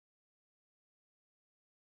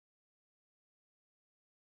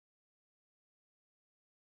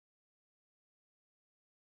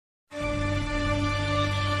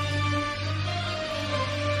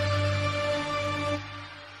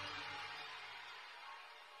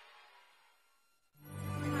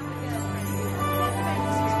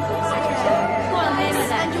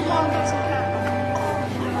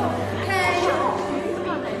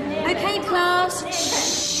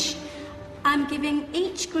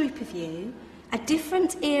group of you a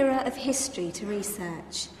different era of history to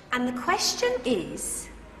research. And the question is,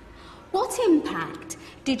 what impact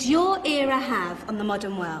did your era have on the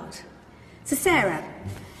modern world? So Sarah,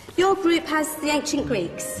 your group has the ancient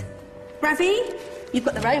Greeks. Ravi, you've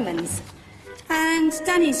got the Romans. And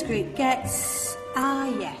Danny's group gets,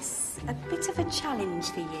 yes, a bit of a challenge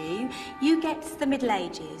for you. You get the Middle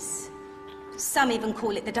Ages. Some even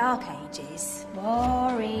call it the Dark Ages.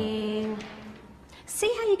 Boring.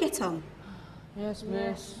 See how you get on. Yes,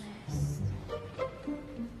 miss.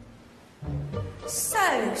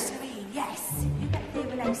 So, Serene, yes, you get the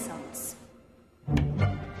Renaissance.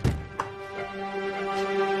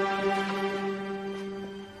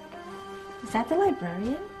 Is that the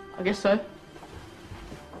librarian? I guess so.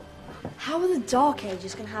 How are the Dark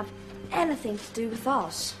Ages going to have anything to do with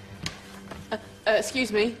us?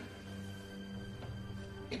 Excuse me.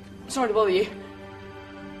 Sorry to bother you.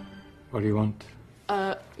 What do you want?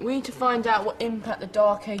 We need to find out what impact the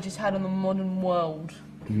Dark Ages had on the modern world.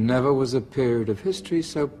 Never was a period of history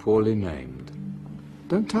so poorly named.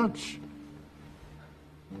 Don't touch.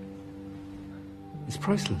 It's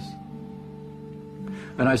priceless.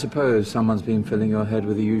 And I suppose someone's been filling your head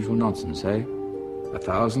with the usual nonsense, eh?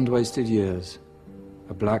 1,000 wasted years.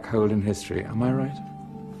 A black hole in history, am I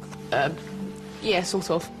right? Yeah, sort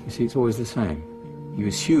of. You see, it's always the same. You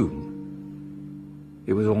assume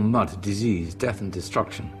it was all mud, disease, death and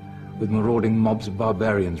destruction, with marauding mobs of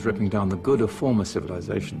barbarians ripping down the good of former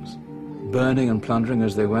civilizations, burning and plundering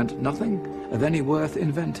as they went. Nothing of any worth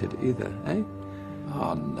invented either, eh?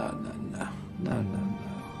 Oh, no.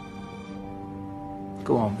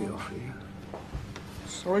 Go on, Beofrey.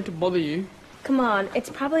 Sorry to bother you. Come on, it's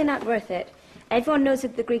probably not worth it. Everyone knows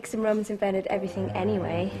that the Greeks and Romans invented everything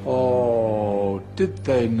anyway. Oh, did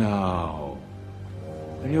they now?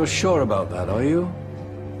 And you're sure about that, are you?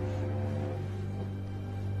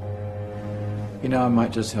 You know, I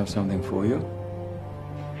might just have something for you.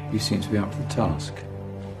 You seem to be up to the task.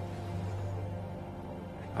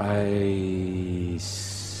 I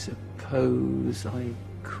suppose I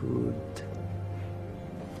could...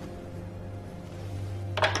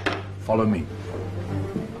 Follow me.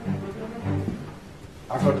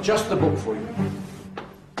 I've got just the book for you.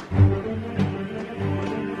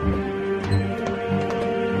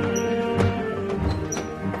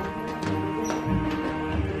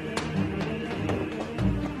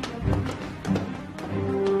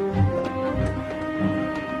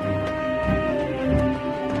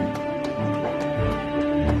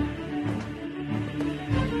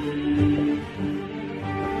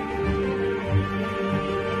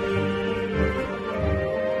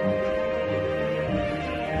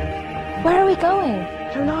 Where are we going?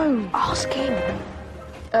 I don't know. Ask him.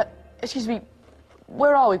 Excuse me.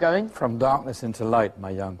 Where are we going? From darkness into light,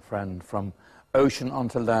 my young friend. From ocean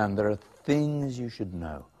onto land, there are things you should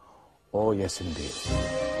know. Oh, yes, indeed.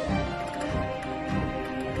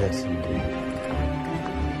 Yes, indeed.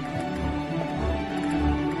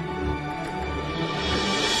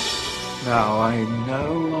 Now, I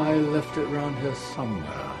know I left it round here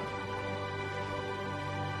somewhere.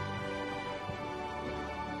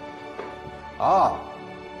 Ah,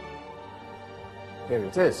 here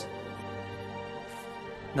it is.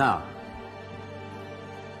 Now,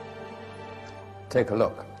 take a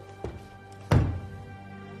look.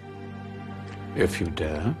 If you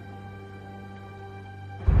dare.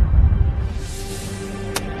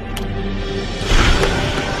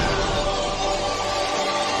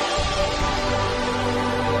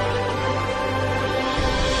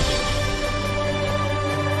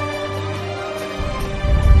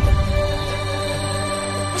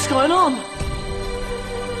 What's going on?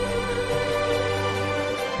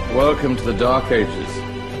 Welcome to the Dark Ages,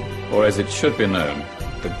 or as it should be known,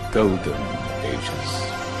 the Golden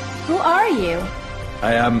Ages. Who are you?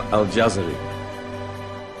 I am Al-Jazari,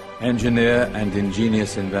 engineer and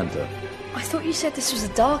ingenious inventor. I thought you said this was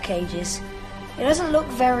the Dark Ages. It doesn't look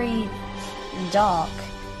very dark.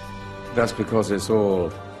 That's because it's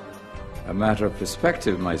all a matter of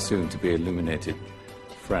perspective, my soon-to-be illuminated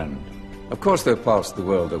friend. Of course, there are parts of the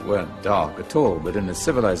world that weren't dark at all, but in a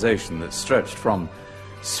civilization that stretched from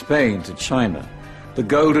Spain to China, the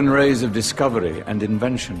golden rays of discovery and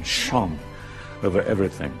invention shone over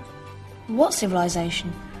everything. What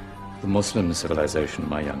civilization? The Muslim civilization,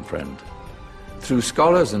 my young friend. Through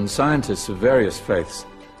scholars and scientists of various faiths,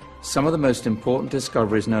 some of the most important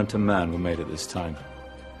discoveries known to man were made at this time.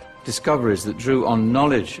 Discoveries that drew on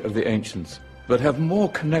knowledge of the ancients, but have more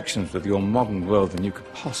connections with your modern world than you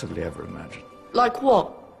could possibly ever imagine. Like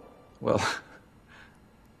what? Well,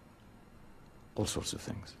 all sorts of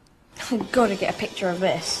things. I've got to get a picture of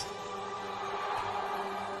this.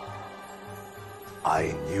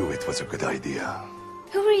 I knew it was a good idea.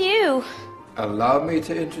 Who are you? Allow me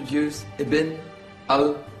to introduce Ibn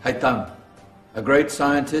al-Haytham, a great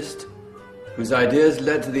scientist whose ideas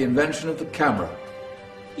led to the invention of the camera.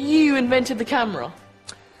 You invented the camera?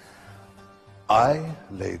 I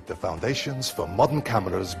laid the foundations for modern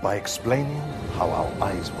cameras by explaining how our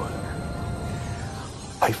eyes work.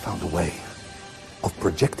 I found a way of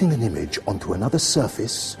projecting an image onto another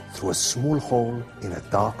surface through a small hole in a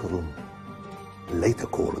dark room, later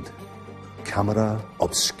called camera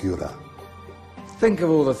obscura. Think of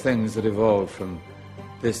all the things that evolved from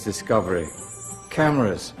this discovery.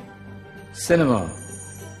 Cameras, cinema,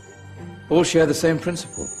 all share the same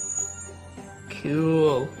principle.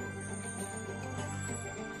 Cool.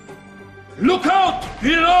 Look out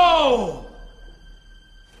below!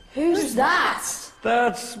 Who's that?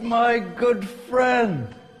 That's my good friend,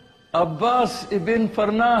 Abbas ibn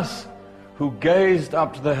Farnas, who gazed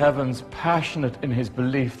up to the heavens, passionate in his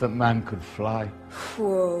belief that man could fly.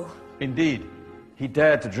 Whoa. Indeed, he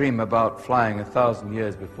dared to dream about flying 1,000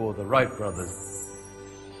 years before the Wright brothers.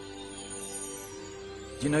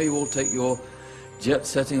 Do you know you all take your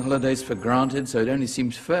jet-setting holidays for granted, so it only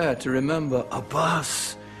seems fair to remember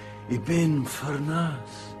Abbas ibn Farnas.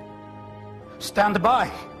 Stand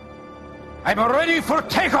by. I'm ready for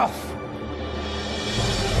takeoff.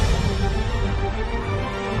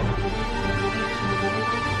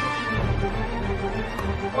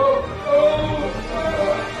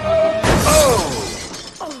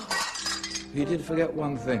 You did forget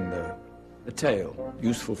one thing, though. The tail,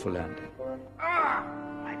 useful for landing. Ah,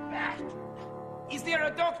 my back. Is there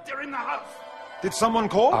a doctor in the house? Did someone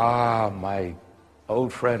call? Ah, my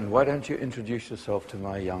old friend, why don't you introduce yourself to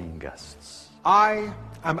my young guests? I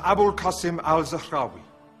am Abul Qasim al-Zahrawi.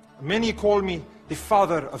 Many call me the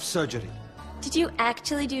father of surgery. Did you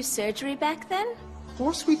actually do surgery back then? Of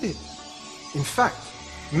course we did. In fact,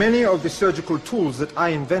 many of the surgical tools that I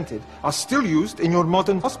invented are still used in your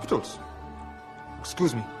modern hospitals.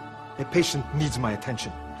 Excuse me, a patient needs my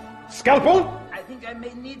attention. Scalpel? I think I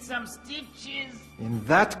may need some stitches. In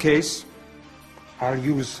that case, I'll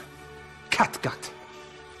use catgut.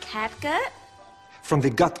 Catgut? From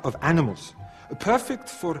the gut of animals. Perfect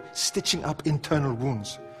for stitching up internal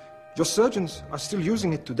wounds. Your surgeons are still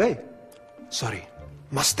using it today. Sorry,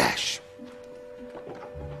 mustache.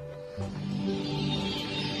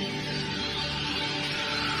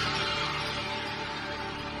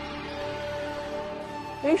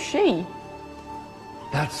 Who's she?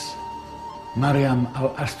 That's Maryam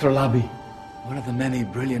al-Astrolabi, one of the many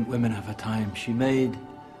brilliant women of her time. She made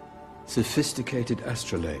sophisticated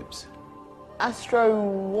astrolabes. Astro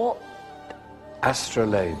what?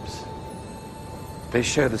 Astrolabes. They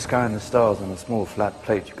show the sky and the stars on a small flat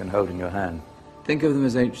plate you can hold in your hand. Think of them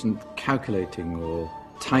as ancient calculating or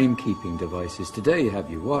timekeeping devices. Today you have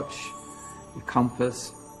your watch, your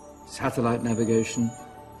compass, satellite navigation,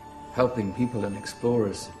 helping people and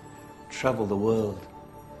explorers travel the world.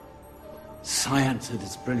 Science at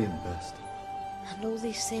its brilliant best. And all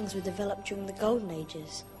these things were developed during the Golden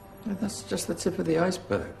Ages. And that's just the tip of the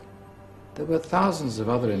iceberg. There were thousands of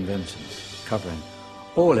other inventions covering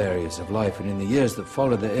all areas of life, and in the years that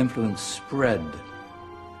followed, their influence spread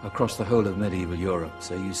across the whole of medieval Europe.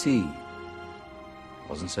 So you see, it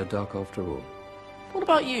wasn't so dark after all. What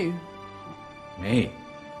about you? Me?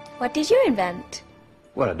 What did you invent?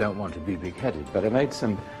 Well, I don't want to be big-headed, but I made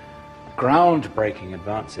some groundbreaking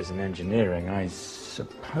advances in engineering. I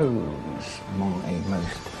suppose my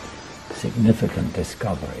most significant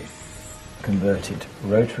discovery converted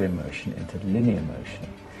rotary motion into linear motion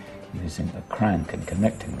using a crank and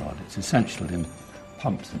connecting rod. It's essential in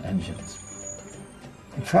pumps and engines.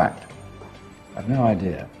 In fact, I've no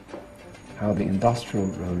idea how the Industrial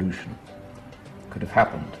Revolution could have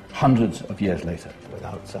happened hundreds of years later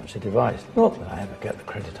without such a device. Not that I ever get the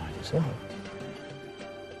credit I deserve.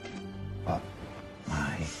 But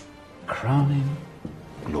my crowning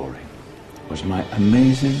glory was my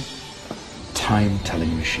amazing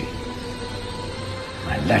time-telling machine.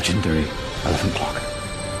 My legendary elephant clock.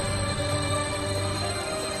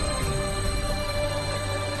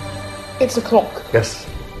 It's a clock. Yes.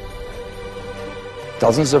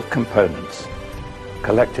 Dozens of components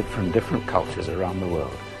collected from different cultures around the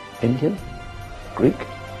world. Indian, Greek,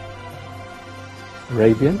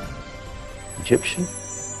 Arabian, Egyptian,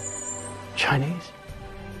 Chinese.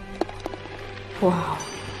 Wow.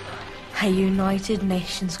 A United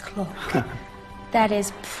Nations clock. That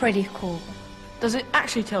is pretty cool. Does it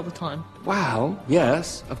actually tell the time? Well,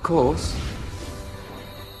 yes, of course.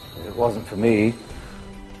 If it wasn't for me,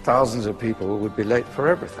 thousands of people would be late for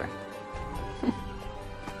everything.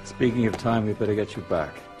 Speaking of time, we better get you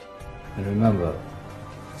back. And remember,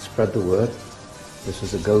 spread the word. This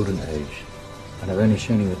was a golden age, and I've only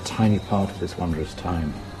shown you a tiny part of this wondrous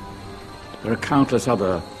time. There are countless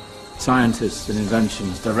other scientists and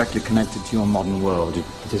inventions directly connected to your modern world. You're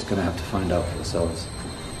just going to have to find out for yourselves.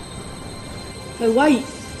 No, wait.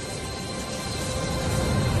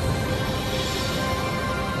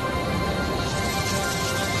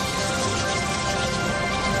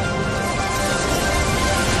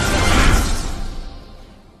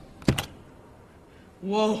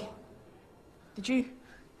 Whoa. Did you?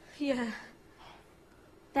 Yeah.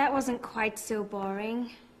 That wasn't quite so boring.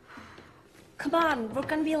 Come on, we're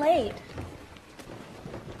gonna be late.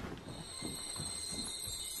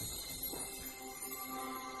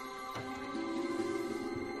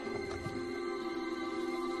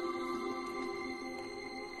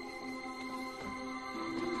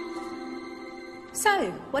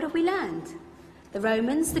 So, what have we learned? The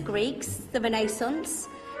Romans, the Greeks, the Renaissance,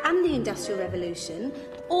 and the Industrial Revolution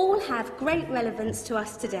all have great relevance to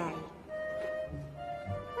us today.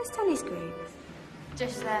 Where's Tony's group?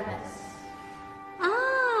 Just there, miss.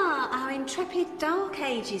 Ah, our intrepid Dark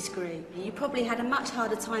Ages group. You probably had a much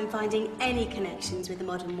harder time finding any connections with the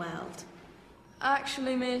modern world.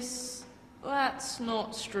 Actually, miss, that's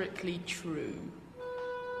not strictly true.